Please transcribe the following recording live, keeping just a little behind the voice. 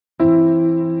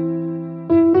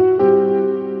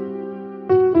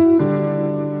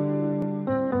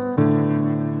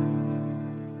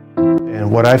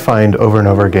What I find over and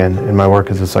over again in my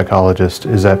work as a psychologist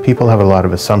is that people have a lot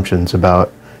of assumptions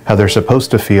about how they're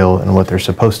supposed to feel and what they're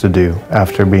supposed to do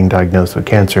after being diagnosed with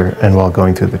cancer and while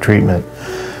going through the treatment.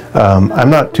 I'm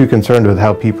not too concerned with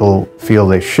how people feel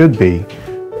they should be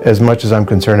as much as I'm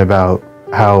concerned about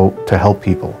how to help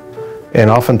people. And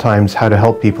oftentimes how to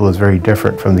help people is very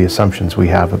different from the assumptions we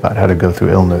have about how to go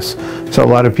through illness. So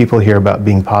a lot of people hear about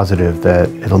being positive, that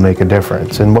it'll make a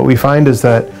difference. And what we find is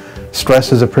that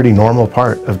stress is a pretty normal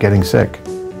part of getting sick.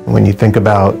 When you think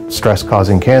about stress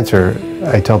causing cancer,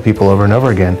 I tell people over and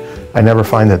over again, I never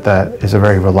find that that is a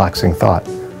very relaxing thought.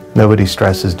 Nobody's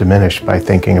stress is diminished by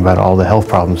thinking about all the health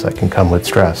problems that can come with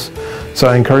stress. So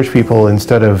I encourage people,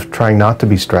 instead of trying not to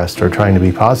be stressed or trying to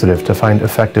be positive, to find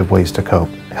effective ways to cope,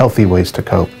 healthy ways to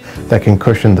cope that can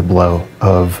cushion the blow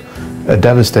of a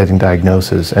devastating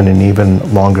diagnosis and an even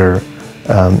longer,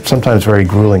 sometimes very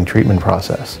grueling treatment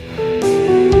process.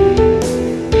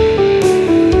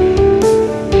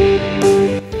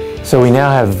 So we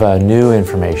now have new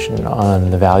information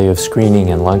on the value of screening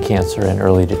in lung cancer and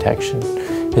early detection.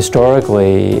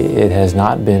 Historically, it has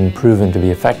not been proven to be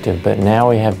effective, but now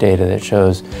we have data that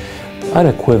shows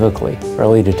unequivocally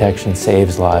early detection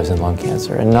saves lives in lung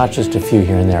cancer, and not just a few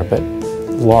here and there, but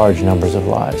large numbers of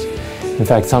lives. In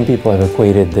fact, some people have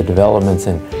equated the developments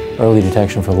in early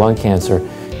detection for lung cancer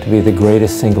to be the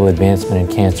greatest single advancement in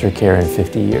cancer care in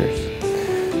 50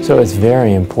 years. So it's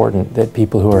very important that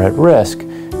people who are at risk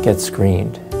get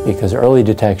screened, because early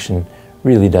detection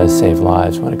really does save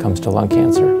lives when it comes to lung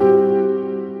cancer.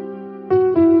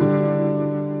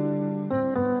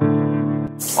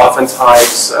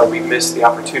 Oftentimes we miss the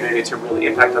opportunity to really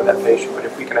impact on that patient, but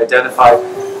if we can identify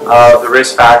the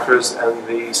risk factors and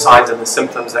the signs and the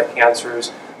symptoms that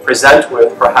cancers present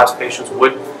with, perhaps patients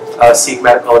would seek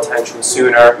medical attention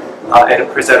sooner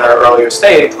and present at an earlier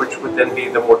stage, which would then be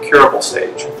the more curable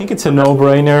stage. I think it's a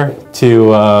no-brainer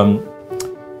to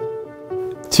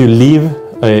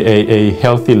live a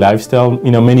healthy lifestyle.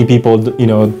 You know, many people,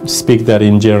 speak that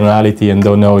in generality and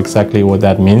don't know exactly what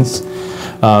that means.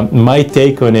 My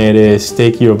take on it is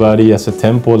take your body as a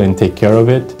temple and take care of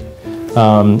it.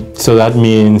 So that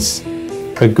means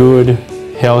a good,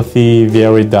 healthy,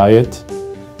 varied diet.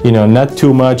 Not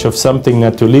too much of something,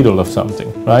 not too little of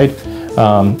something, right?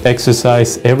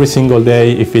 Exercise every single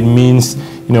day. If it means,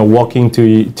 walking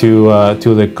to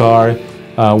the car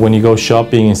when you go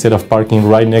shopping instead of parking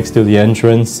right next to the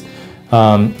entrance.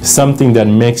 Something that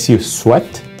makes you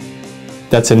sweat,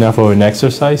 that's enough of an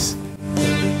exercise.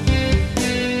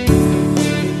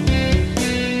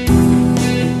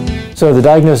 So the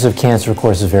diagnosis of cancer, of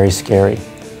course, is very scary.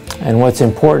 And what's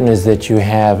important is that you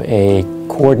have a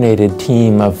coordinated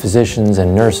team of physicians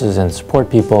and nurses and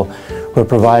support people who are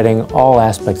providing all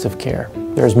aspects of care.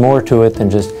 There's more to it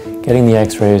than just getting the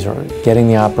x-rays or getting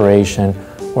the operation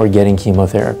or getting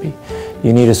chemotherapy.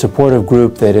 You need a supportive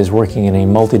group that is working in a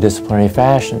multidisciplinary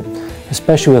fashion.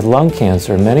 Especially with lung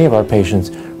cancer, many of our patients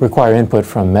require input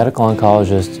from medical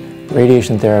oncologists,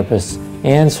 radiation therapists,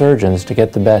 and surgeons to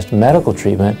get the best medical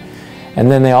treatment.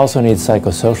 And then they also need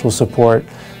psychosocial support,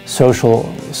 social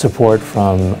support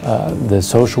from the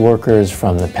social workers,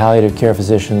 from the palliative care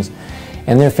physicians,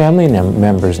 and their family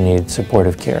members need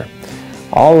supportive care.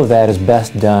 All of that is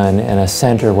best done in a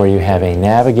center where you have a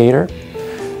navigator,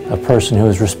 a person who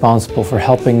is responsible for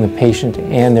helping the patient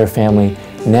and their family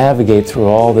navigate through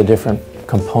all the different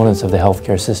components of the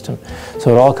healthcare system.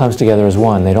 So it all comes together as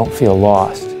one. They don't feel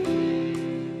lost.